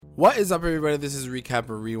What is up, everybody? This is Recap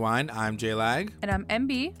or Rewind. I'm J-Lag. And I'm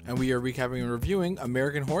MB. And we are recapping and reviewing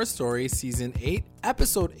American Horror Story Season 8,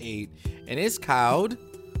 Episode 8. And it's called...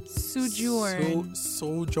 Sojourn.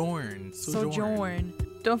 Sojourn.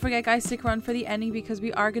 Don't forget, guys, stick around for the ending because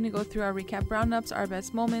we are going to go through our recap roundups, our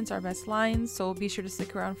best moments, our best lines. So be sure to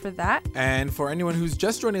stick around for that. And for anyone who's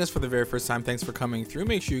just joining us for the very first time, thanks for coming through.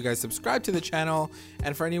 Make sure you guys subscribe to the channel.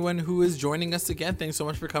 And for anyone who is joining us again, thanks so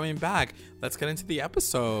much for coming back. Let's get into the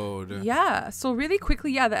episode. Yeah. So really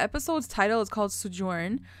quickly, the episode's title is called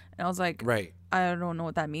Sojourn. And I was like, right. I don't know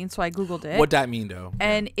what that means. So I Googled it. What that mean, though?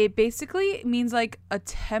 And it basically means like a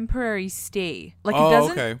temporary stay. Like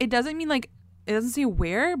it doesn't mean like, it doesn't say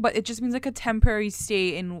where, but it just means like a temporary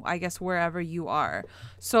stay in, I guess, wherever you are.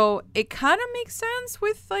 So it kind of makes sense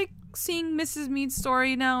with like seeing Mrs. Mead's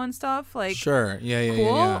story now and stuff. Like, sure. Yeah.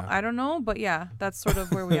 Cool. Yeah. I don't know. But yeah, that's sort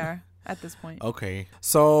of where we are at this point. Okay.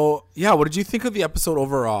 So, yeah, what did you think of the episode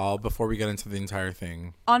overall before we get into the entire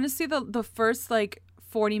thing? Honestly, the first like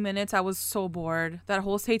 40 minutes, I was so bored. That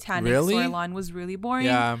whole satanic storyline was really boring.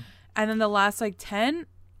 Yeah. And then the last like 10,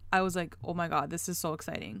 I was like, oh my God, this is so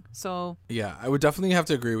exciting. So yeah, I would definitely have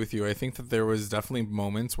to agree with you. I think that there was definitely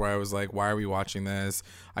moments where I was like, why are we watching this?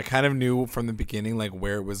 I kind of knew from the beginning like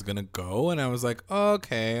where it was gonna go, and I was like,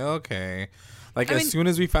 okay. Like as soon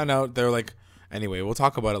as we found out, they're like, anyway, we'll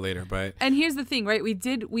talk about it later. But and here's the thing, right?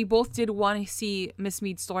 We both did want to see Miss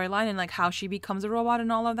Mead's storyline and like how she becomes a robot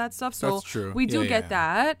and all of that stuff. So that's true. We do get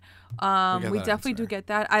that. We definitely do get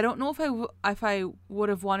that. I don't know if I would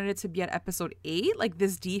have wanted it to be at episode 8, like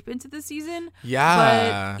this deep into the season.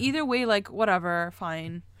 Yeah. But either way, like whatever,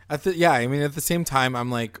 fine. I mean, at the same time, I'm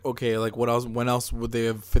like, okay, like what else? When else would they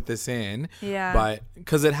have fit this in? Yeah. But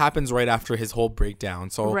because it happens right after his whole breakdown,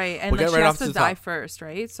 so right, and like, she has to die first,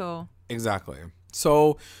 right? So exactly.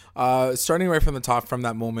 So, starting right from the top, from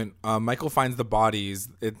that moment, Michael finds the bodies.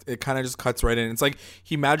 It kind of just cuts right in. It's like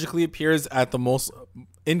he magically appears at the most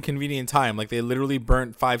inconvenient time. Like they literally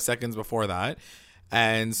burnt 5 seconds before that.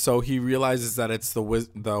 And so he realizes that it's the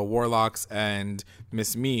Warlocks and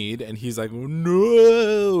Miss Mead. And he's like,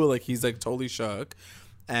 no, like he's like totally shook.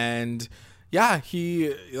 And yeah,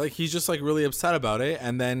 he's just like really upset about it.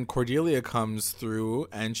 And then Cordelia comes through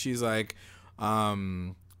and she's like,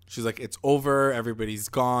 it's over. Everybody's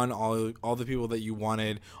gone. All the people that you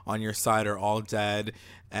wanted on your side are all dead.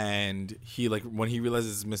 And he like when he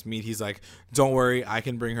realizes Miss Mead, he's like, "Don't worry, I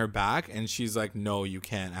can bring her back." And she's like, "No, you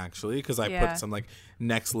can't actually, because I put some like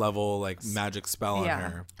next level like magic spell on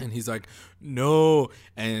her." And he's like, "No."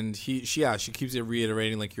 And she keeps it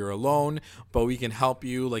reiterating like, "You're alone, but we can help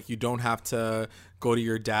you. Like you don't have to go to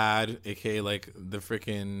your dad, aka like the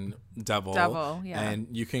freaking devil, and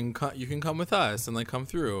you can come with us and like come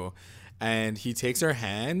through." And he takes her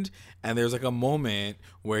hand, and there's like a moment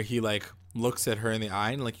where he like looks at her in the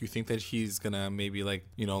eye, and like you think that he's gonna maybe like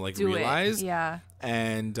like realize,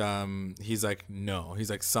 and he's like, no, he's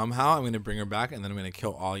like, somehow I'm gonna bring her back, and then I'm gonna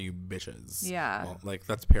kill all you bitches. Well, like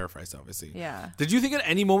that's paraphrased, obviously. Did you think at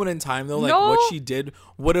any moment in time though, like what she did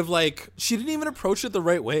would have like she didn't even approach it the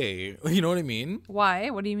right way? You know what I mean?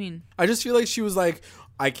 Why? What do you mean? I just feel like she was like,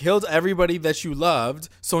 I killed everybody that you loved,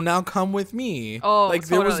 so now come with me. Oh, like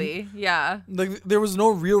totally. There was no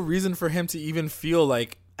real reason for him to even feel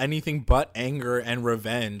like anything but anger and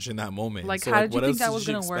revenge in that moment. Like, so, how did you think that was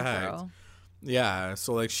gonna work, girl? Yeah,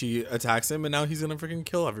 so like she attacks him and now he's gonna freaking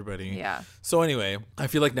kill everybody. Yeah. So anyway, I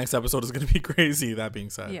feel like next episode is gonna be crazy. That being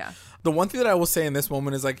said, the one thing that I will say in this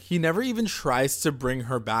moment is like he never even tries to bring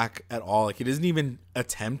her back at all. Like he doesn't even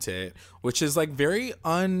attempt it, which is like very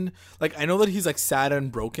like I know that he's like sad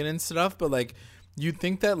and broken and stuff, but like you'd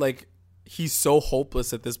think that like he's so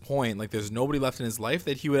hopeless at this point, like there's nobody left in his life,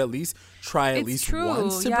 that he would at least try once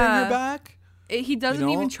to bring her back. He doesn't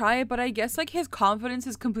even try it, but I guess like his confidence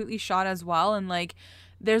is completely shot as well, and like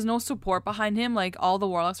there's no support behind him. Like all the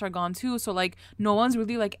Warlocks are gone too, so like no one's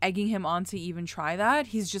really like egging him on to even try that.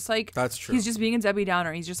 He's just like, that's true, he's just being a Debbie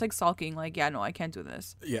Downer. He's just like sulking, like, yeah, no, I can't do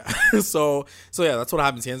this. So yeah, that's what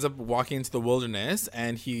happens. He ends up walking into the wilderness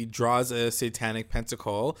and he draws a satanic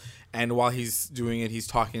pentacle, and while he's doing it, he's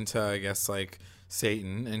talking to, I guess, like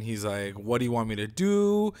Satan, and he's like, what do you want me to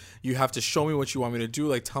do? You have to show me what you want me to do.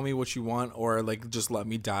 Like, tell me what you want, or like just let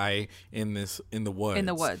me die in the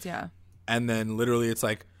woods. And then literally it's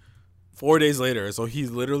like 4 days later, so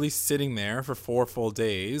he's literally sitting there for 4 full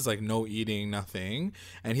days, like no eating, nothing,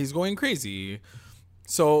 and he's going crazy.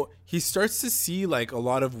 So he starts to see like a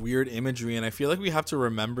lot of weird imagery, and I feel like we have to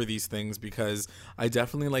remember these things because I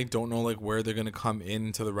definitely like don't know like where they're gonna come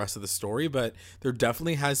into the rest of the story, but there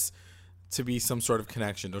definitely has to be some sort of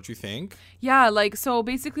connection, don't you think? Yeah, like, so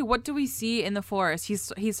basically what do we see in the forest? He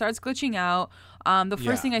starts glitching out. The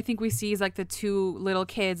first thing I think we see is like the two little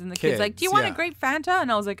kids, and the kid's like, do you want a grape Fanta?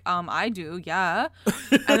 And I was like, I do, yeah.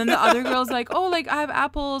 And then the other girl's like, oh, like, I have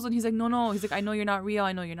apples. And he's like, no. He's like, I know you're not real.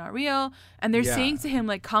 And they're saying to him,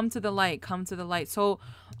 like, come to the light. So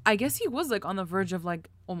I guess he was like on the verge of like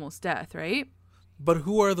almost death, right? But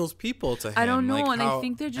who are those people to him? I don't know, like, and I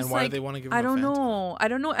think they're just, and why do they want to give him I don't know.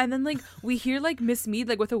 And then like we hear like Miss Mead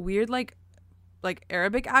like with a weird like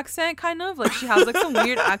Arabic accent, kind of like she has like some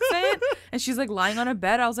weird accent, and she's like lying on a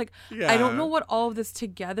bed. I was like, I don't know what all of this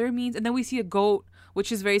together means. And then we see a goat,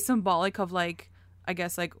 which is very symbolic of like, I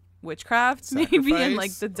guess like witchcraft, sacrifice, maybe, and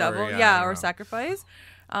like the devil, or sacrifice.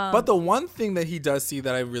 But the one thing that he does see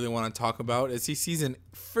that I really want to talk about is he sees an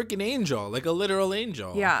freaking angel, like a literal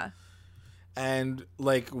angel. Yeah. And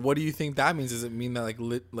like, what do you think that means? Does it mean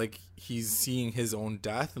that like he's seeing his own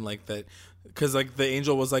death, and like that, because like the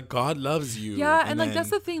angel was like, God loves you. Yeah, and like that's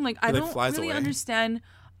the thing. Like I don't really understand.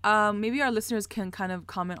 Maybe our listeners can kind of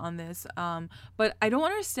comment on this. But I don't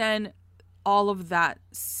understand all of that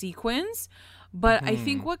sequence. But I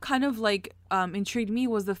think what kind of like intrigued me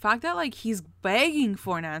was the fact that like he's begging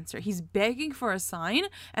for an answer. He's begging for a sign,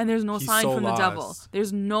 and there's no sign from the devil.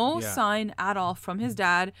 There's no sign at all from his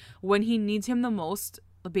dad when he needs him the most,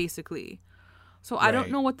 basically. So I don't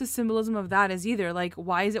know what the symbolism of that is either. Like,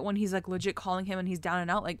 why is it when he's like legit calling him and he's down and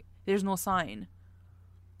out, like there's no sign?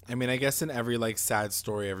 I mean, I guess in every like sad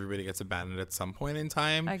story, everybody gets abandoned at some point in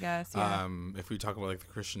time. I guess. Yeah. If we talk about like the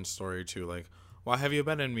Christian story too, like, why have you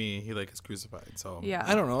abandoned me? He like is crucified. So yeah,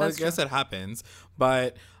 I don't know. I guess that happens.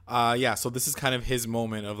 But so this is kind of his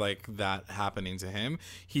moment of like that happening to him.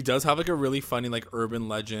 He does have like a really funny like urban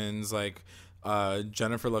legends like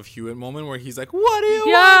Jennifer Love Hewitt moment where he's like, what do you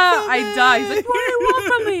want from me? I die. He's like, what do you want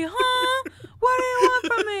from me? Huh? What do you want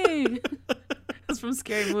from me? That's from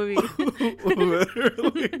Scary Movie.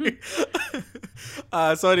 Literally.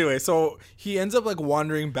 So anyway, so he ends up like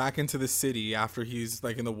wandering back into the city after he's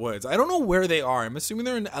like in the woods. I don't know where they are. I'm assuming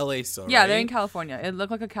they're in LA still. Yeah, right? They're in California. It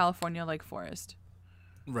looked like a California like forest.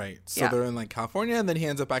 Right. So they're in like California, and then he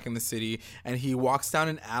ends up back in the city, and he walks down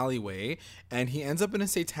an alleyway, and he ends up in a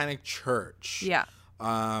satanic church. Yeah.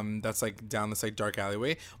 That's like down this like dark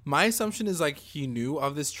alleyway. My assumption is like he knew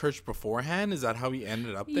of this church beforehand. Is that how he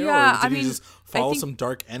ended up there? Yeah, or did he just follow some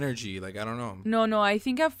dark energy? Like, I don't know. No. I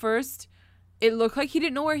think at first it looked like he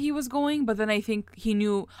didn't know where he was going, but then I think he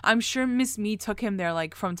knew. I'm sure Miss Mead took him there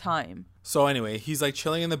like from time. So anyway, he's like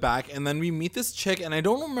chilling in the back, and then we meet this chick, and I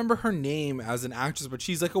don't remember her name as an actress, but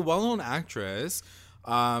she's like a well-known actress.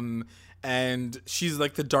 And she's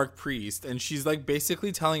like the dark priest, and she's like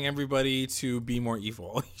basically telling everybody to be more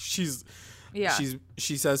evil. She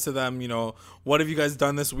says to them, you know, what have you guys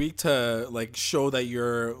done this week to like show that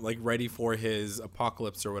you're like ready for his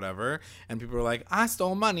apocalypse or whatever? And people are like, I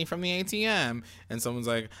stole money from the ATM, and someone's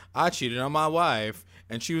like, I cheated on my wife,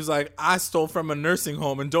 and she was like, I stole from a nursing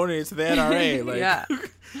home and donated to the NRA. Like,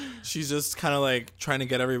 she's just kind of like trying to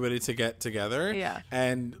get everybody to get together. Yeah.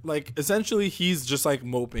 And like essentially he's just like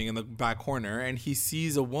moping in the back corner, and he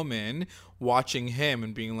sees a woman watching him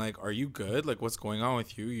and being like, are you good? Like, what's going on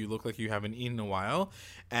with you? You look like you haven't eaten in a while.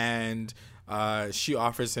 And she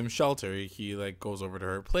offers him shelter. He like goes over to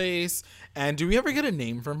her place. And do we ever get a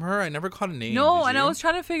name from her? I never caught a name. No, and I was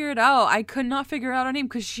trying to figure it out. I could not figure out her name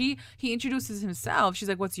because he introduces himself. She's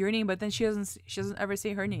like, what's your name? But then she doesn't ever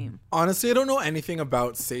say her name. Honestly, I don't know anything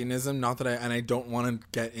about Satanism. Not that I don't want to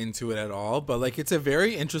get into it at all. But like, it's a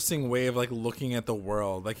very interesting way of like looking at the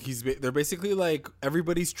world. Like they're basically like,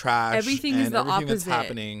 everybody's trash. Everything is the opposite. That's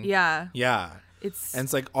happening. Yeah. Yeah. And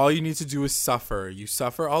it's like all you need to do is suffer. You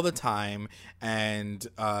suffer all the time, and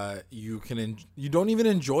you don't even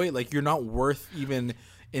enjoy it. Like, you're not worth even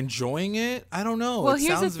enjoying it. I don't know. Well,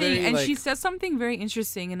 here's the thing, and she says something very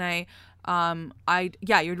interesting, and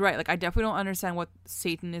you're right. Like, I definitely don't understand what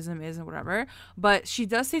Satanism is and whatever, but she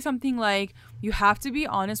does say something like, you have to be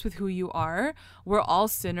honest with who you are. We're all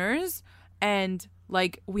sinners, and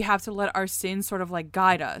like, we have to let our sins sort of like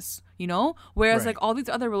guide us, you know? Whereas like all these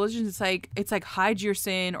other religions, it's like hide your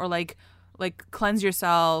sin, or like cleanse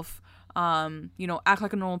yourself, you know, act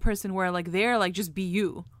like a normal person, where like they're like, just be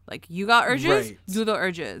you. Like, you got urges, do the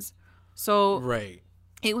urges. So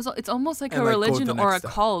it's almost like a religion or a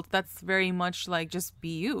cult that's very much like, just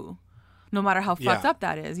be you. No matter how fucked up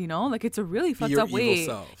that is, you know? Like, it's a really fucked up way.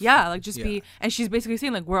 Yeah, like just be, and she's basically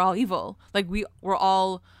saying like, we're all evil. Like, we're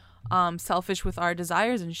all selfish with our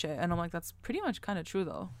desires and shit. And I'm like, that's pretty much kind of true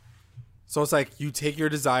though. So it's like you take your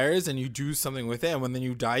desires and you do something with it, and when then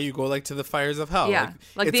you die, you go like to the fires of hell. Yeah,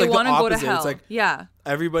 like they want to go to hell. It's like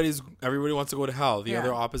everybody wants to go to hell. The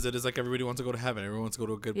other opposite is like everybody wants to go to heaven. Everyone wants to go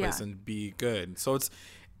to a good place and be good. So it's.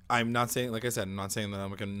 I'm not saying, like I said, I'm not saying that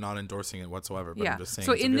I'm not endorsing it whatsoever, but I'm just saying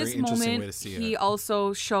so it's in a very this interesting moment, way to see he it.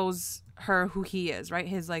 also shows her who he is, right?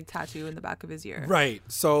 His like tattoo in the back of his ear. Right.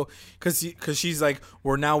 So, because she's like,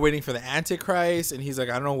 we're now waiting for the Antichrist, and he's like,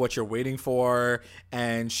 I don't know what you're waiting for,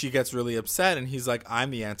 and she gets really upset, and he's like,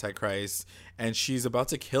 I'm the Antichrist, and she's about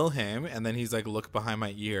to kill him, and then he's like, look behind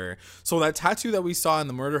my ear. So that tattoo that we saw in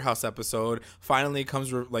the Murder House episode finally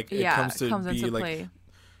comes into play.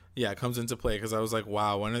 Yeah, it comes into play because I was like,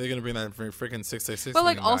 wow, when are they going to bring that freaking 666? But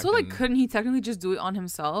like, also, like, couldn't he technically just do it on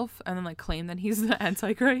himself and then like claim that he's the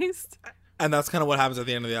Antichrist? And that's kind of what happens at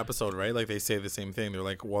the end of the episode, right? Like they say the same thing. They're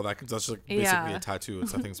like, well, that's just like basically a tattoo.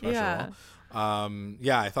 It's nothing special.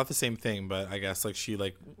 I thought the same thing, but I guess like she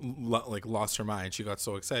like lost her mind. She got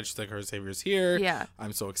so excited. She's like, her savior's here. Yeah,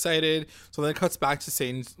 I'm so excited. So then it cuts back to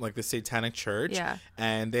Satan's, like the Satanic Church. Yeah,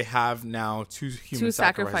 and they have now two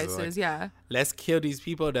sacrifices. Like, let's kill these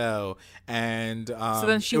people though. And so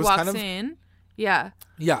then she walks in. Yeah.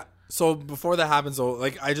 So before that happens, though,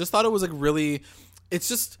 like I just thought it was like really, it's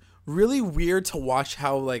just really weird to watch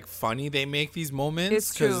how like funny they make these moments.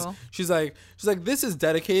 It's true. She's like this is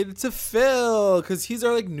dedicated to Phil because he's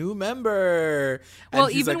our like new member,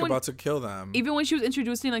 and he's like about to kill them. Even when she was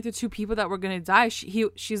introducing like the two people that were gonna die,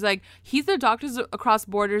 she's like, he's the Doctors Across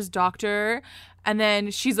Borders doctor, and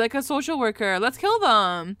then she's like a social worker. Let's kill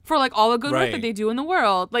them for like all the good work that they do in the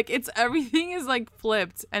world. Like it's everything is like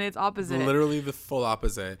flipped and it's opposite. Literally the full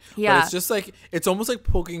opposite. Yeah. But it's just like it's almost like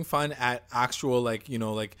poking fun at actual like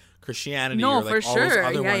like Christianity or like all those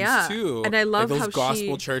other ones too. And I love like how those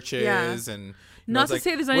gospel churches and not to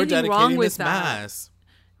say there's anything wrong with that.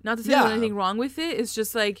 Not to say there's anything wrong with it. It's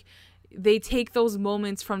just like they take those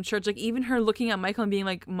moments from church, like even her looking at Michael and being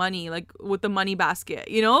like money, like with the money basket,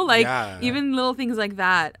 like even little things like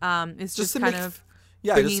that. It's just kind of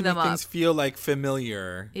just to make things feel like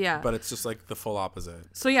familiar. Yeah, but it's just like the full opposite.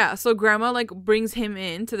 So grandma like brings him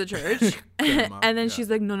into the church, and then she's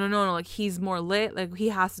like, no, like he's more lit, like he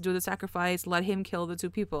has to do the sacrifice. Let him kill the two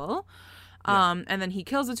people, and then he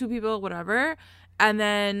kills the two people, whatever, and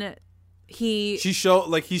then. He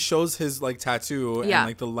shows his like tattoo and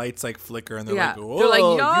like the lights like flicker and they're like, oh, they're like,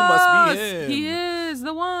 you must be him. He is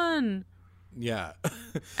the one. Yeah.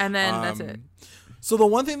 And then that's it. So the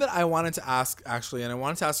one thing that I wanted to ask actually, and I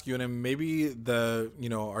wanted to ask you, and maybe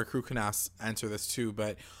our crew can answer this too,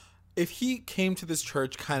 but if he came to this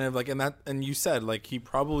church kind of like, and you said like he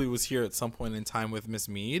probably was here at some point in time with Miss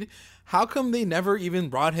Mead, how come they never even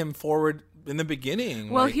brought him forward in the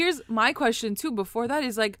beginning? Well, here's my question too. Before that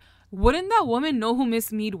is like, wouldn't that woman know who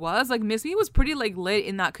Miss Mead was? Like, Miss Mead was pretty, like, lit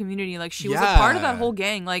in that community. Like, she was a part of that whole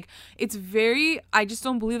gang. Like, I just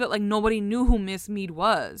don't believe that, like, nobody knew who Miss Mead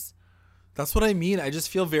was. That's what I mean. I just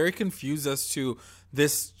feel very confused as to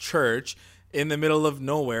this church in the middle of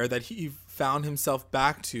nowhere that he found himself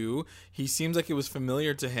back to. He seems like it was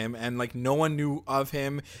familiar to him, and like no one knew of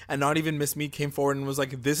him, and not even Miss Mead came forward and was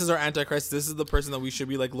like, this is our Antichrist, this is the person that we should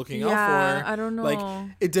be like looking out for. I don't know, like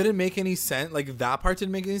it didn't make any sense. Like that part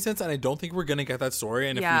didn't make any sense, and I don't think we're gonna get that story.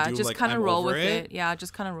 And if we do, just like kind of roll with it.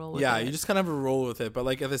 Just kind of roll with it. You just kind of roll with it. But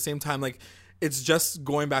like at the same time, like it's just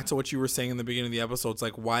going back to what you were saying in the beginning of the episode. It's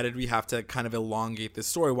like, why did we have to kind of elongate this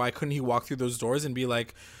story? Why couldn't he walk through those doors and be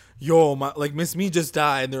like, yo, like Miss Me just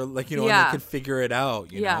died, and they're like, and they could figure it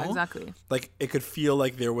out, you know? Exactly. Like it could feel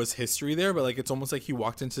like there was history there, but like it's almost like he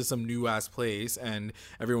walked into some new ass place and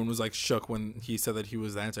everyone was like shook when he said that he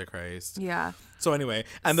was the Antichrist. Yeah. So anyway,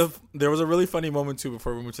 and there was a really funny moment too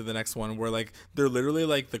before we move to the next one where like they're literally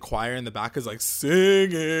like the choir in the back is like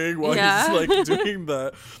singing while he's like doing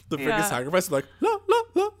the freaking sacrifice, like la la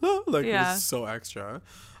la la, like it was so extra.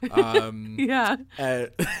 And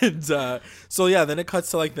so then it cuts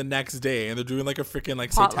to like the next day and they're doing like a freaking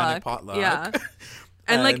like satanic potluck.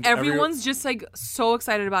 And like everyone's just like so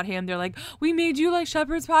excited about him. They're like, we made you like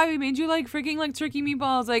shepherd's pie, we made you like freaking like turkey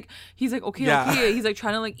meatballs. Like he's like, okay. He's like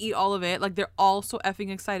trying to like eat all of it. Like they're all so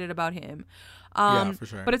effing excited about him. For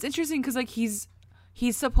sure. But it's interesting because like he's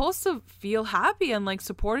supposed to feel happy and like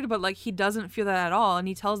supported, but like he doesn't feel that at all. And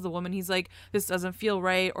he tells the woman, he's like, this doesn't feel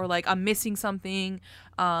right, or like I'm missing something.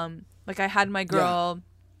 Like I had my girl,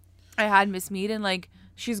 I had Miss Mead, and like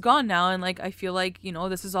she's gone now, and like I feel like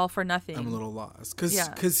this is all for nothing. I'm a little lost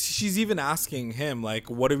because she's even asking him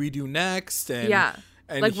like, what do we do next? And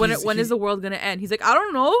and like when is the world gonna end? He's like, I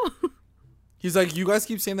don't know. He's like, you guys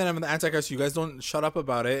keep saying that I'm the Antichrist. You guys don't shut up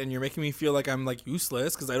about it, and you're making me feel like I'm like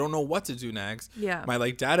useless because I don't know what to do next. Yeah, my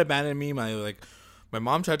like dad abandoned me. my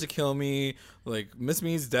mom tried to kill me. Like, Miss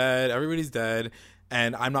Me's dead. Everybody's dead.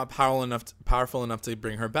 And I'm not powerful enough to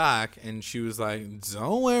bring her back. And she was like,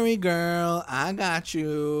 don't worry, girl. I got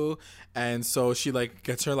you. And so she, like,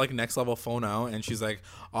 gets her, like, next level phone out. And she's like,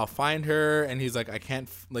 I'll find her. And he's like, I can't,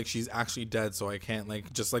 like, she's actually dead. So I can't,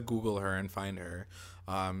 like, just, like, Google her and find her.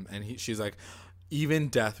 And she's like, even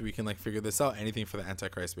death, we can, like, figure this out. Anything for the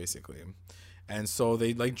Antichrist, basically. And so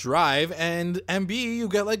they, like, drive, and MB, you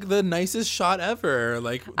get, like, the nicest shot ever.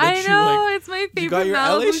 Like, I know, it's my favorite. You got your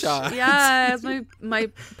Malibu LA shot. Yeah, it's my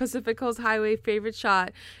Pacific Coast Highway favorite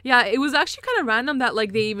shot. Yeah, it was actually kind of random that,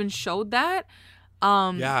 like, they even showed that.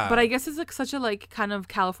 Yeah. But I guess it's, like, such a, like, kind of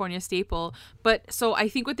California staple. But so I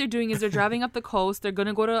think what they're doing is they're driving up the coast. They're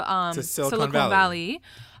gonna go to Silicon Valley.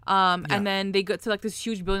 And then they get to, like, this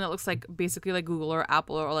huge building that looks like basically like Google or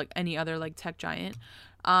Apple or like any other, like, tech giant.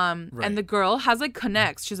 Right. And the girl has, like,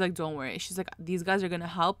 connects. She's like, don't worry. She's like, these guys are gonna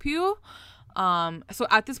help you. So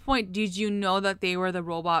at this point, did you know that they were the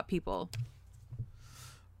robot people?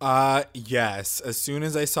 Yes. As soon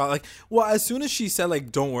as I saw, as soon as she said,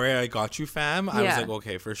 like, don't worry, I got you, fam, I was like,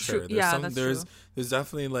 okay, for sure. There's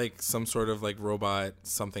definitely, like, some sort of, like, robot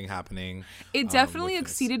something happening. It definitely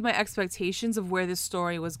exceeded my expectations of where this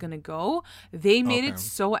story was gonna go. They made it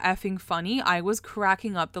so effing funny. I was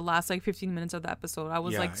cracking up the last, like, 15 minutes of the episode. I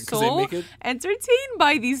was like so entertained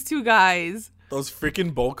by these two guys. Those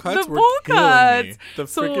freaking bowl cuts were killing me. The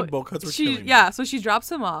freaking bowl cuts were killing me. Yeah, so she drops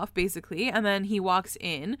him off, basically, and then he walks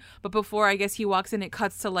in. But before, I guess, he walks in, it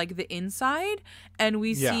cuts to, like, the inside, and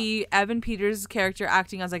we see Evan Peters' character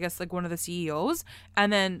acting as, I guess, like, one of the CEOs,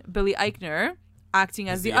 and then Billy Eichner acting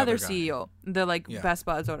as the other CEO. The, like, best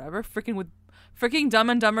buds or whatever, freaking Dumb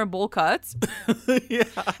and Dumber bowl cuts. Yeah.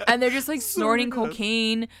 And they're just, like, snorting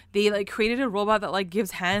cocaine. They, like, created a robot that, like,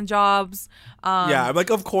 gives hand jobs. Yeah, like,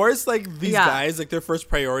 of course, like, these guys, like, their first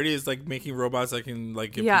priority is, like, making robots that can,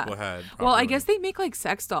 like, give people head. Probably. Well, I guess they make, like,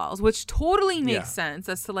 sex dolls, which totally makes sense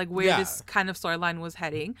as to, like, where this kind of storyline was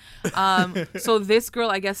heading. So this girl,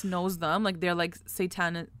 I guess, knows them. Like, they're, like,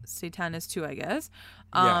 satanists too, I guess.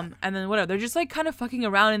 And then whatever. They're just, like, kind of fucking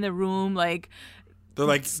around in the room, like... They're,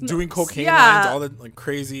 like, doing cocaine lines, all the, like,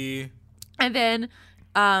 crazy. And then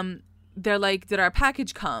they're like, did our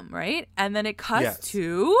package come, right? And then it cuts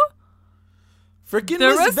to... Freaking the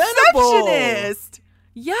Miss receptionist. Venable.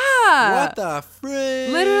 Yeah. What the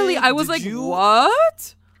frick? Literally, I was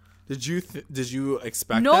what? Did you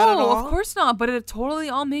expect no, that at all? No, of course not. But it totally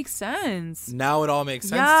all makes sense. Now it all makes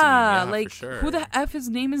sense to me. Yeah, like, for sure. Who the F his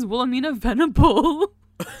name is Wilhelmina Venable?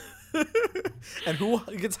 And who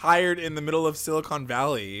gets hired in the middle of Silicon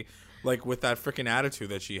Valley, like, with that freaking attitude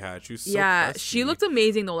that she had? She was so crusty. She looked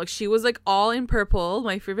amazing though. Like, she was, like, all in purple,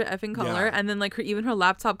 my favorite effing color, and then, like, even her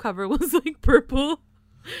laptop cover was, like, purple,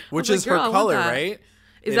 which is her color, right?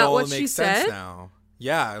 Is that what she said? Now.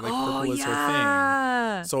 Yeah, like, purple is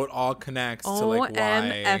her thing. So it all connects to, like,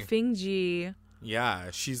 why effing G. Yeah,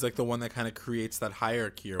 she's, like, the one that kind of creates that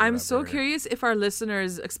hierarchy. Or I'm so curious if our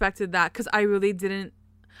listeners expected that, because I really didn't.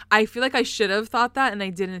 I feel like I should have thought that, and I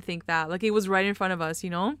didn't think that. Like, it was right in front of us, you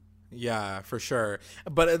know? Yeah, for sure.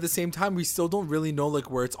 But at the same time, we still don't really know, like,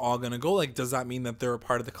 where it's all gonna go. Like, does that mean that they're a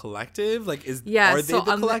part of the collective? Like, are they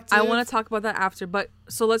the collective? I want to talk about that after. But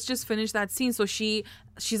so let's just finish that scene. So she's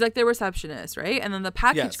like the receptionist, right? And then the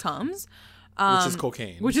package comes. Which is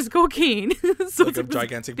cocaine. So like it's a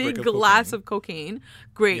gigantic big brick of glass of cocaine.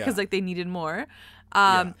 Great, because like they needed more.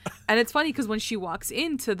 And it's funny because when she walks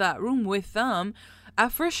into that room with them,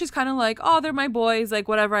 at first she's kind of like, oh, they're my boys, like,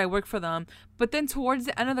 whatever, I work for them. But then towards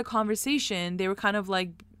the end of the conversation, they were kind of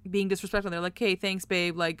like being disrespectful. They're like, hey, thanks,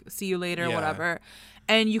 babe, like, see you later, whatever.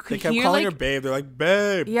 And you could hear, they kept calling her babe. They're like,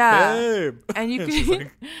 babe, babe. And you can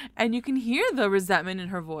like, and you can hear the resentment in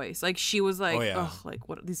her voice. Like, she was like, oh, like,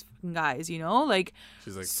 what are these guys, you know? Like,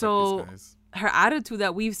 she's like, so fuck these guys. Her attitude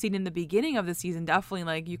that we've seen in the beginning of the season, definitely,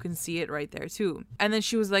 like, you can see it right there too. And then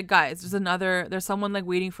she was like, guys, there's someone, like,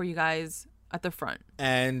 waiting for you guys at the front.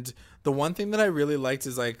 And the one thing that I really liked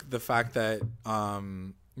is, like, the fact that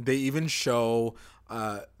they even show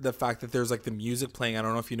the fact that there's, like, the music playing. I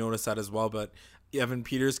don't know if you noticed that as well, but Evan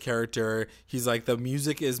Peters' character, he's like, the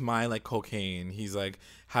music is my, like, cocaine. He's like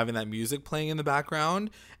having that music playing in the background,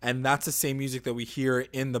 and that's the same music that we hear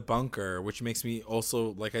in the bunker, which makes me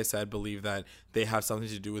also, like I said, believe that they have something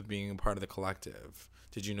to do with being a part of the collective.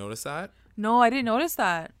 Did you notice that? No, I didn't notice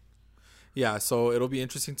that. Yeah, so it'll be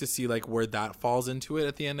interesting to see, like, where that falls into it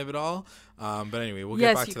at the end of it all. But anyway, we'll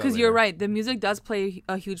get back to that later. Yes, because you're right. The music does play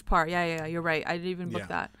a huge part. Yeah, you're right. I didn't even book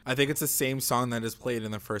that. I think it's the same song that is played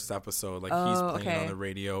in the first episode. Like, he's playing on the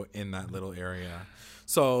radio in that little area.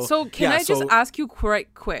 So can I just ask you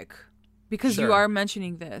quick? because you are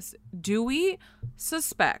mentioning this. Do we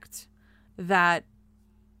suspect that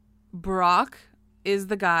Brock is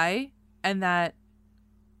the guy and that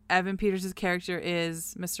Evan Peters' character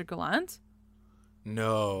is Mr. Gallant?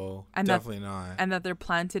 No, and definitely not. And that they're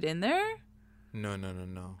planted in there? No.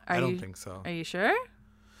 I don't think so. Are you sure?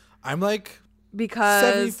 I'm like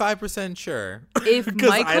because 75% sure. If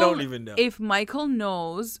Michael, I don't even know. If Michael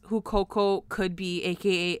knows who Coco could be,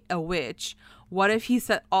 aka a witch, what if he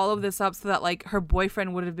set all of this up so that like her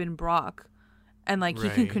boyfriend would have been Brock, and like he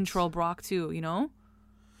can control Brock too, you know?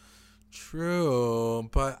 True,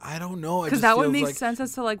 but I don't know. Because that would make sense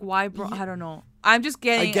as to like why I don't know. I'm just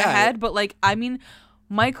getting ahead, but like I mean,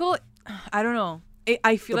 Michael, I don't know.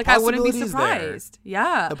 I feel like I wouldn't be surprised. There.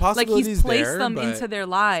 Yeah, like he's placed them into their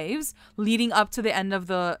lives, leading up to the end of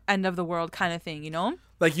the world, kind of thing. You know,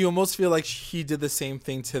 like you almost feel like he did the same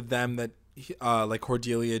thing to them that like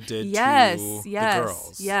Cordelia did to the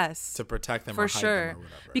girls. Yes, to protect them for sure.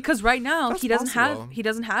 Because right now he doesn't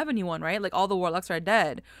have anyone, right? Like all the warlocks are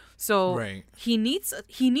dead, so he needs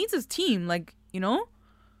his team, like, you know.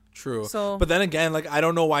 True. So, but then again, like I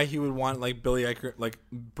don't know why he would want like Billy Eichner, like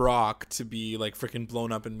Brock, to be like freaking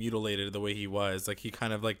blown up and mutilated the way he was. Like he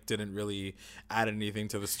kind of like didn't really add anything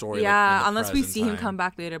to the story. Yeah, like, unless we see him come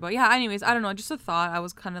back later. But yeah, anyways, I don't know. Just a thought. I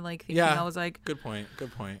was kind of like thinking. Yeah, I was like, good point.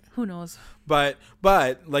 Who knows? But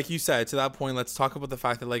like you said, to that point, let's talk about the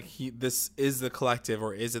fact that like this is the collective,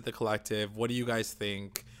 or is it the collective? What do you guys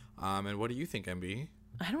think? And what do you think, MB?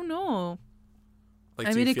 I don't know.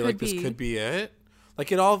 Like, do you feel like this could be it?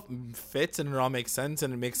 Like, it all fits and it all makes sense,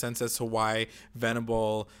 and it makes sense as to why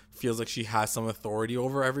Venable feels like she has some authority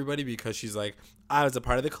over everybody, because she's like, I was a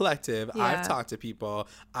part of the collective. Yeah. I've talked to people.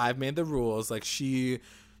 I've made the rules. Like, she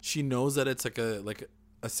knows that it's like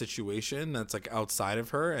a situation that's like outside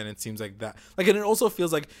of her, and it seems like that. Like, and it also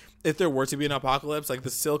feels like if there were to be an apocalypse, like the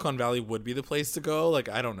Silicon Valley would be the place to go. Like,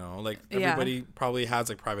 I don't know. Like, everybody probably has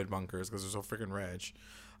like private bunkers because they're so freaking rich.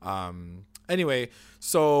 Anyway,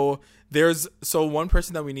 so one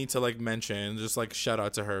person that we need to like mention, just like shout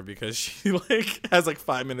out to her, because she like has like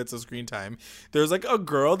 5 minutes of screen time. There's like a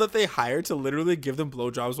girl that they hired to literally give them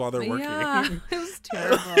blowjobs while they're working. Yeah, it was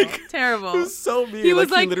terrible. Terrible. It was so mean. He was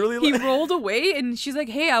like he rolled away and she's like,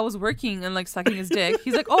 hey, I was working, and like sucking his dick.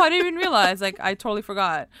 He's like, oh, I didn't even realize. Like, I totally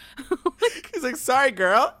forgot. He's like, sorry,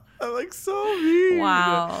 girl. I'm like, so mean.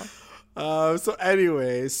 Wow. So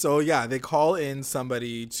anyway, they call in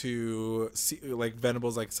somebody to see, like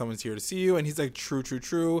Venable's like, someone's here to see you, and he's like,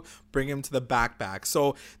 true, bring him to the back.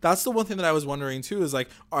 So that's the one thing that I was wondering too, is like,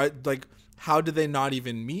 how did they not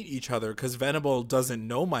even meet each other? Because Venable doesn't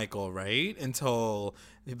know Michael, right, until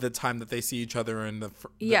the time that they see each other in the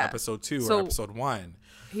episode 2 or episode 1.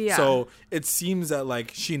 Yeah. So it seems that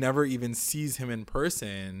like she never even sees him in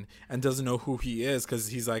person and doesn't know who he is, because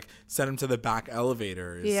he's like sent him to the back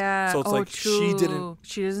elevators. Yeah. So it's like true.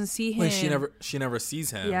 She doesn't see him. Like she never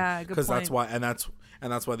sees him. Yeah. Good point. Because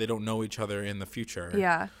that's why they don't know each other in the future.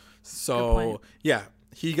 Yeah. So yeah.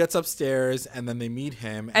 He gets upstairs and then they meet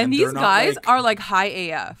him. And these guys are like high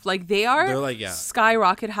AF. Like they're like,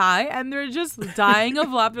 skyrocket high, and they're just dying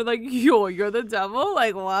of laughter. Like, yo, you're the devil?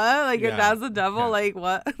 Like, what? Like, if that's the devil, like,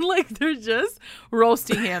 what? Like, they're just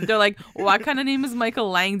roasting him. They're like, what kind of name is Michael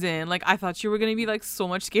Langdon? Like, I thought you were going to be like so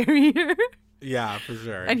much scarier. Yeah, for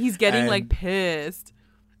sure. And he's getting like pissed.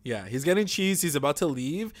 Yeah, he's getting cheese. He's about to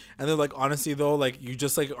leave. And they're like, honestly, though, like, you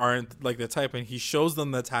just like aren't like the type. And he shows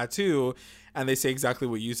them the tattoo. And they say exactly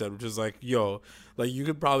what you said, which is like, yo, like, you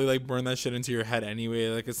could probably like burn that shit into your head anyway.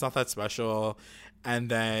 Like, it's not that special. And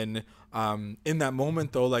then in that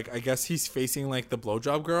moment, though, like, I guess he's facing like the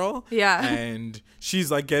blowjob girl. Yeah. And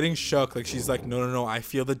she's like getting shook. Like, she's like, no, I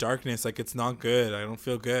feel the darkness. Like, it's not good. I don't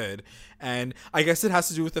feel good. And I guess it has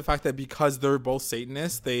to do with the fact that because they're both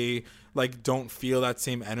Satanists, they like don't feel that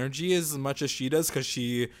same energy as much as she does, because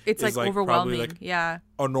it's like overwhelming. Like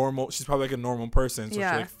she's probably like a normal person, so she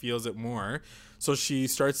like feels it more. So she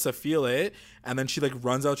starts to feel it, and then she like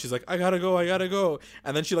runs out. She's like, I gotta go,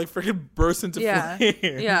 and then she like freaking bursts into flames.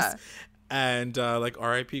 Yeah. And like,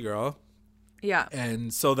 R.I.P. girl. Yeah.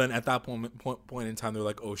 And so then at that point in time, they're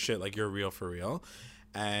like, oh shit, like, you're real for real.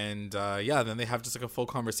 And then they have just like a full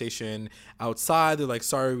conversation outside. They're like,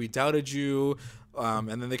 sorry, we doubted you.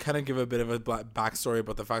 And then they kind of give a bit of a backstory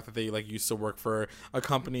about the fact that they like used to work for a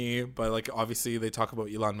company, but like obviously they talk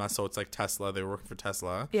about Elon Musk, so it's like Tesla. They were working for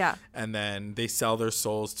Tesla. Yeah. And then they sell their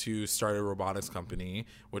souls to start a robotics company,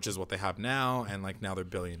 which is what they have now, and like now they're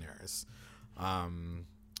billionaires.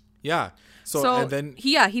 Yeah. So and then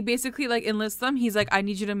he basically like enlists them. He's like, I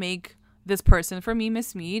need you to make this person for me,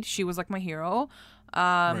 Miss Mead. She was like my hero.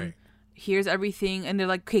 Right. here's everything, and they're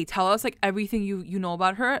like, okay, tell us like everything you know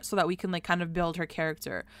about her so that we can like kind of build her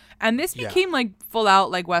character. And this became like full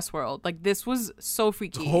out like Westworld. Like this was so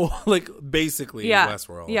freaky. Like basically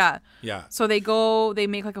Westworld. Yeah. So they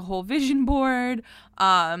make like a whole vision board,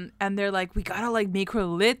 and they're like, we gotta like make her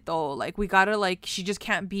lit though. Like we gotta like, she just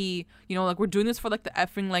can't be, you know, like we're doing this for like the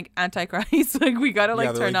effing like Antichrist. Like we gotta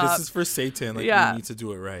like turn like, up. This is for Satan. Like we need to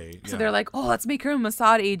do it right. So they're like, oh, let's make her a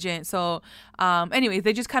Mossad agent. So anyways,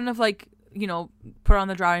 they just kind of like, you know, put her on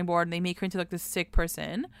the drawing board and they make her into like this sick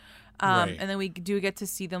person. And then we do get to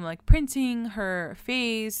see them like printing her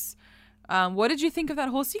face. What did you think of that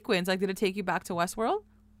whole sequence? Like, did it take you back to Westworld?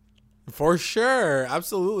 For sure.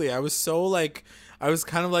 Absolutely. I was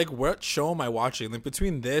kind of like, what show am I watching? Like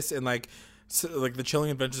between this and like the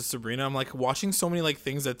Chilling Adventures of Sabrina, I'm like watching so many like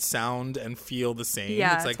things that sound and feel the same.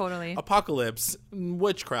 Yeah, it's like totally. Apocalypse,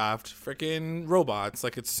 witchcraft, freaking robots.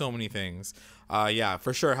 Like it's so many things. Yeah,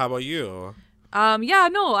 for sure. How about you? Yeah,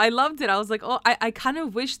 no, I loved it. I was like, oh, I kind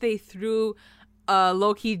of wish they threw a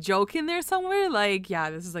low-key joke in there somewhere. Like, yeah,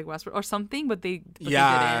 this is like Westworld or something, but they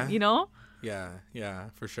didn't, you know? Yeah,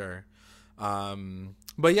 for sure.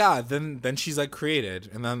 But yeah, then she's like created,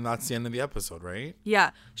 and then that's the end of the episode, right?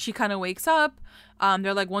 Yeah, she kind of wakes up.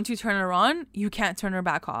 They're like, once you turn her on, you can't turn her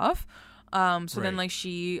back off. Then like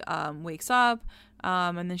she wakes up,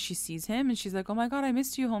 and then she sees him, and she's like, oh my God, I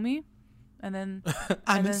missed you, homie. And then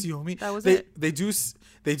I miss you, homie. That was it. They do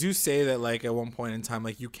say that like at one point in time,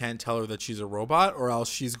 like you can't tell her that she's a robot, or else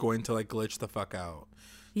she's going to like glitch the fuck out.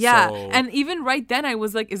 Yeah, and even right then I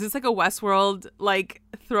was like, is this like a Westworld like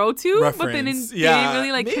throw to? Reference. But then they didn't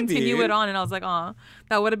really like continue it on, and I was like, oh,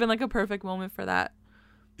 that would have been like a perfect moment for that.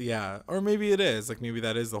 Yeah, or maybe it is. Like maybe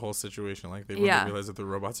that is the whole situation. Like they realize that the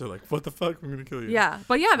robots are like, what the fuck, we're gonna kill you. Yeah,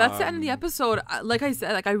 but yeah, that's the end of the episode. Like I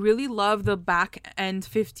said, like I really love the back end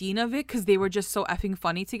 15 of it because they were just so effing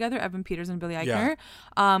funny together, Evan Peters and Billy Eichner.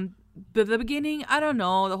 But the beginning, I don't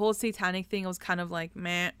know, the whole satanic thing was kind of like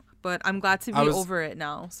meh. But I'm glad to be over it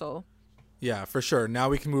now. So. Yeah, for sure. Now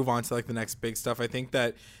we can move on to like the next big stuff. I think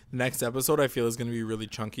that next episode I feel is going to be really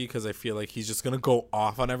chunky because I feel like he's just going to go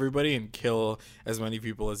off on everybody and kill as many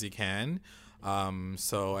people as he can.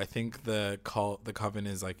 So I think the Coven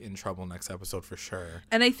is like in trouble next episode for sure.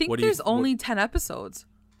 And I think there's only 10 episodes.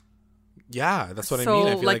 Yeah, that's what I mean.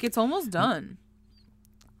 I feel like it's almost done.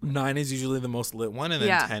 9 is usually the most lit one, and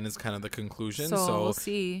then 10 is kind of the conclusion. So we'll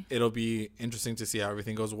see. It'll be interesting to see how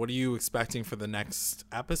everything goes. What are you expecting for the next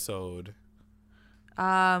episode?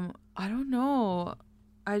 I don't know.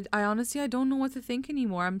 I honestly, I don't know what to think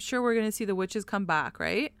anymore. I'm sure we're gonna see the witches come back,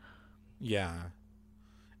 right? Yeah,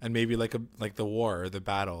 and maybe like the war or the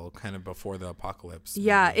battle kind of before the apocalypse.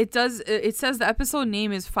 Yeah, maybe. It does. It says the episode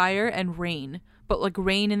name is Fire and Rain, but like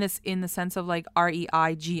rain in the sense of like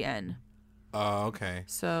REIGN. Oh, okay.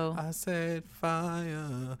 So I said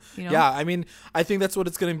fire. You know? Yeah, I mean, I think that's what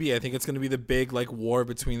it's gonna be. I think it's gonna be the big like war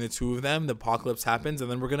between the two of them. The apocalypse happens,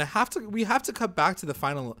 and then we have to cut back to the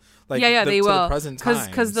final like they will to the present time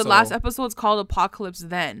because the last episode's called Apocalypse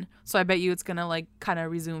Then. So I bet you it's gonna like kind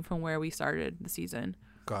of resume from where we started the season.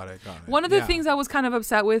 Got it. One of the things I was kind of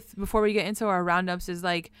upset with before we get into our roundups is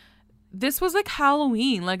like, this was like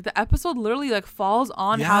Halloween. Like the episode literally like falls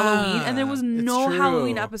on Halloween, and there was no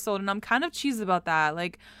Halloween episode, and I'm kind of cheesed about that.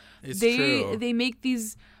 Like they make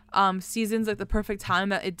these seasons like the perfect time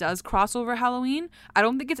that it does cross over Halloween. I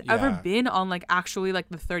don't think it's ever been on like actually like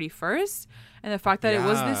the 31st, and the fact that it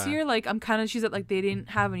was this year, like I'm kind of cheesed that like they didn't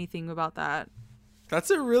have anything about that. That's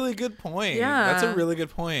a really good point. Yeah. That's a really good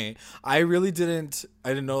point. I didn't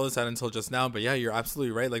notice that until just now, but yeah, you're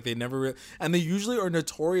absolutely right. Like they never and they usually are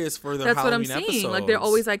notorious for their Halloween episodes. That's what I'm saying. Like they're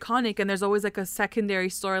always iconic, and there's always like a secondary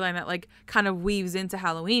storyline that like kind of weaves into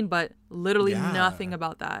Halloween, but literally nothing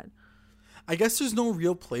about that. I guess there's no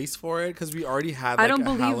real place for it because we already had like I don't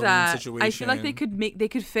believe Halloween that. situation. I feel like they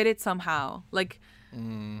could fit it somehow. Like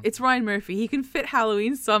it's Ryan Murphy. He can fit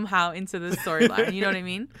Halloween somehow into the storyline. You know what I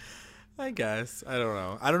mean? I guess. I don't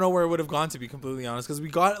know. I don't know where it would have gone, to be completely honest, because we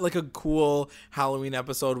got like a cool Halloween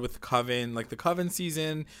episode with Coven, like the Coven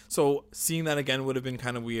season. So seeing that again would have been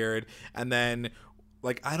kind of weird. And then,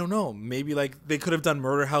 like, I don't know, maybe like they could have done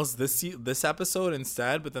Murder House this episode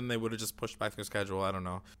instead, but then they would have just pushed back their schedule. I don't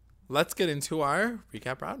know. Let's get into our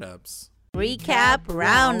recap roundups. Recap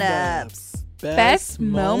roundups. Best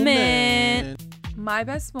moment. My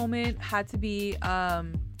best moment had to be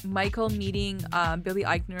Michael meeting Billy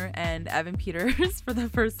Eichner and Evan Peters for the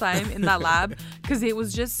first time in that lab, because it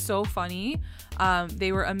was just so funny.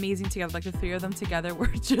 They were amazing together. Like the three of them together were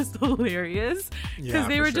just hilarious, because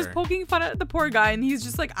they were just poking fun at the poor guy, and he's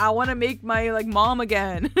just like, I want to make my like mom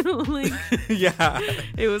again. Like, yeah,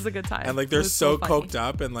 it was a good time. And like they're so coked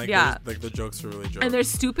up, and like like the jokes were really jokes. And their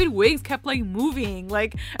stupid wigs kept like moving.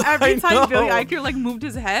 Like every time Billy Eichner like moved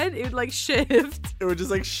his head, it would like shift. It would just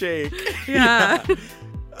like shake. Yeah.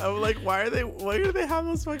 I'm like, why do they have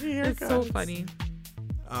those fucking haircuts? It's so funny.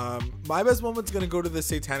 My best moment's gonna go to the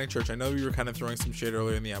Satanic Church. I know we were kind of throwing some shade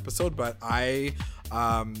earlier in the episode, but I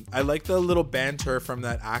like the little banter from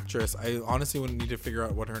that actress. I honestly wouldn't need to figure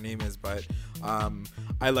out what her name is, but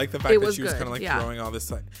I like the fact that she was kind of like throwing all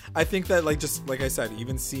this. I think that like, just like I said,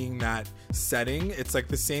 even seeing that setting, it's like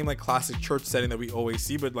the same like classic church setting that we always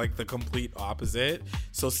see, but like the complete opposite.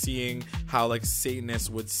 So seeing how like Satanists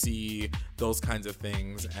would see those kinds of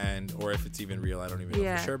things, and or if it's even real, I don't even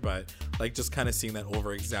know for sure, but like just kind of seeing that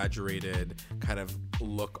over exaggerated kind of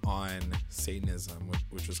look on Satanism,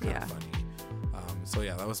 which was kind of funny. So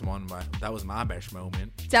yeah, that was my best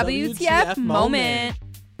moment. WTF moment.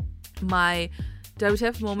 My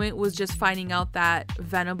WTF moment was just finding out that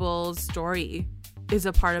Venable's story is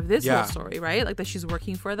a part of this whole story, right? Like that she's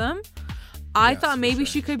working for them. I thought maybe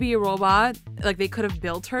she could be a robot. Like they could have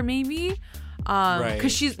built her maybe.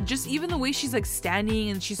 Because she's just, even the way she's like standing,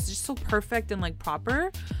 and she's just so perfect and like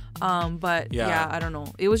proper. But I don't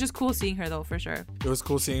know. It was just cool seeing her though, for sure. It was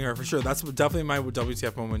cool seeing her for sure. That's definitely my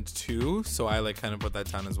WTF moment too. So I like kind of put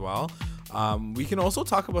that down as well. We can also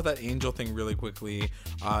talk about that angel thing really quickly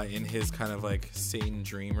in his kind of like Satan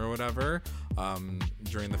dream or whatever,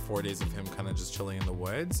 during the 4 days of him kind of just chilling in the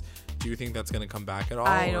woods. Do you think that's going to come back at all?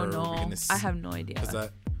 I don't know. I have no idea.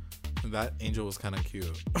 Because that angel was kind of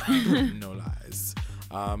cute. No lies.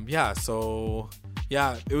 So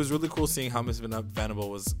it was really cool seeing how Miss Venable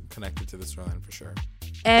was connected to the storyline for sure.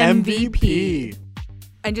 MVP.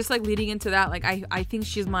 And just like leading into that, like I think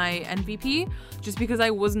she's my MVP just because I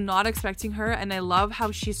was not expecting her, and I love how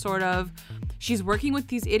she's working with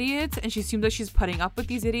these idiots, and she seems like she's putting up with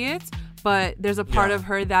these idiots, but there's a part of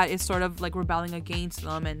her that is sort of like rebelling against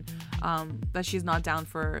them, and that she's not down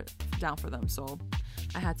for them. So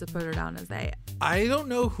I had to put her down as that. I don't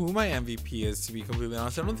know who my MVP is, to be completely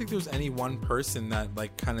honest. I don't think there was any one person that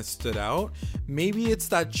like kind of stood out. Maybe it's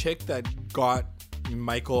that chick that got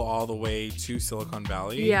Michael all the way to Silicon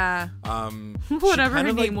Valley. Yeah. Whatever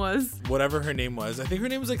her name was. Whatever her name was. I think her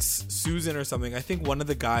name was like Susan or something. I think one of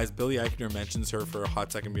the guys, Billy Eichner, mentions her for a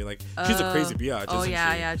hot second, being like, she's a crazy biatch. Oh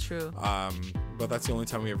yeah, yeah, true. But that's the only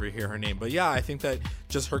time we ever hear her name. But yeah, I think that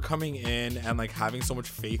just her coming in and like having so much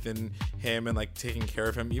faith in him and like taking care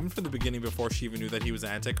of him, even from the beginning before she even knew that he was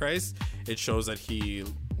Antichrist, it shows that he,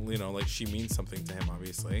 you know, like she means something to him,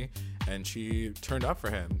 obviously, and she turned up for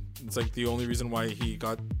him. It's like the only reason why he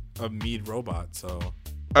got a Mead robot. So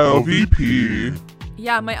LVP.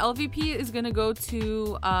 Yeah, my LVP is gonna go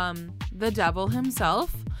to the devil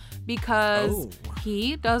himself, because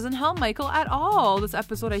he doesn't help Michael at all this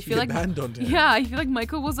episode. I feel like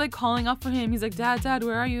Michael was like calling up for him. He's like, Dad,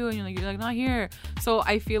 where are you? And you're like, not here. So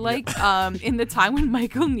I feel like in the time when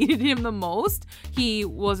Michael needed him the most, he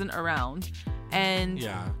wasn't around. And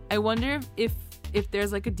I wonder if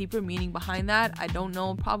there's like a deeper meaning behind that. I don't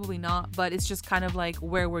know, probably not, but it's just kind of like,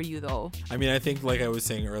 where were you though? I mean, I think like I was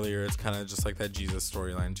saying earlier, it's kind of just like that Jesus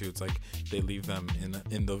storyline too. It's like they leave them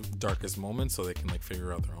in the darkest moments so they can like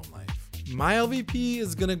figure out their own life. My LVP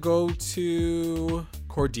is gonna go to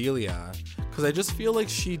Cordelia, because I just feel like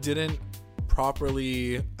she didn't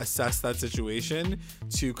properly assess that situation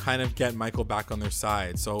to kind of get Michael back on their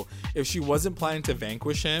side. So if she wasn't planning to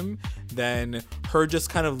vanquish him, then her just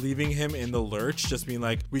kind of leaving him in the lurch, just being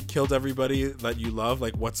like, we killed everybody that you love,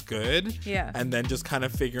 like what's good? Yeah. And then just kind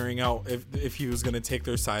of figuring out if he was going to take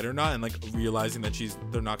their side or not, and like realizing that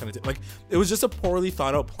they're not going to like, it was just a poorly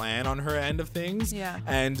thought out plan on her end of things. Yeah.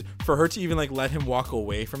 And for her to even like let him walk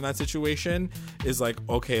away from that situation is like,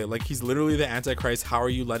 okay, like he's literally the Antichrist. How are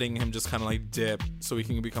you letting him just kind of like dip so he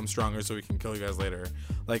can become stronger so he can kill you guys later?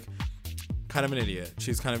 Like, kind of an idiot.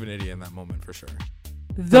 She's kind of an idiot in that moment for sure.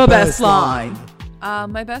 The best line.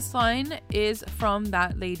 My best line is from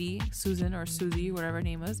that lady, Susan or Susie, whatever her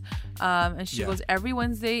name is. And she goes, every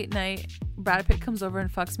Wednesday night, Brad Pitt comes over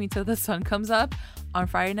and fucks me till the sun comes up. On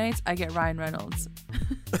Friday nights, I get Ryan Reynolds.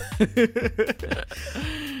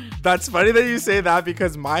 That's funny that you say that,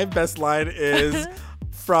 because my best line is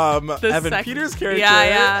from Evan Peters' character.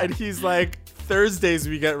 Yeah. And he's like, Thursdays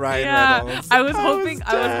we get Ryan Reynolds. I was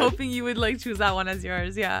hoping you would like choose that one as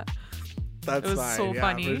yours. Yeah. That's it was fine. so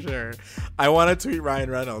funny. For sure. I want to tweet Ryan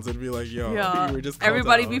Reynolds and be like, yo, you were just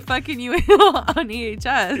everybody be fucking you on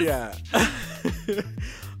EHS. Yeah.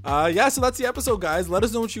 So that's the episode, guys. Let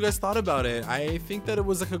us know what you guys thought about it. I think that it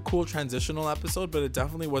was like a cool transitional episode, but it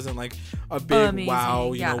definitely wasn't like a big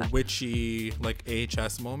amazing, you know, witchy like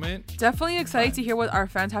AHS moment. Definitely excited to hear what our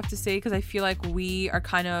fans have to say, because I feel like we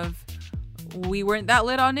weren't that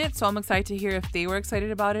lit on it, so I'm excited to hear if they were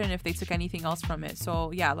excited about it and if they took anything else from it.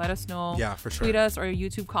 So yeah, let us know. Yeah, for sure. Tweet us or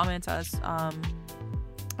YouTube comments us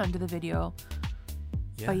under the video.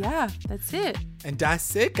 Yeah. But yeah, that's it. And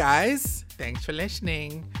that's it, guys. Thanks for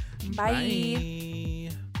listening. Bye.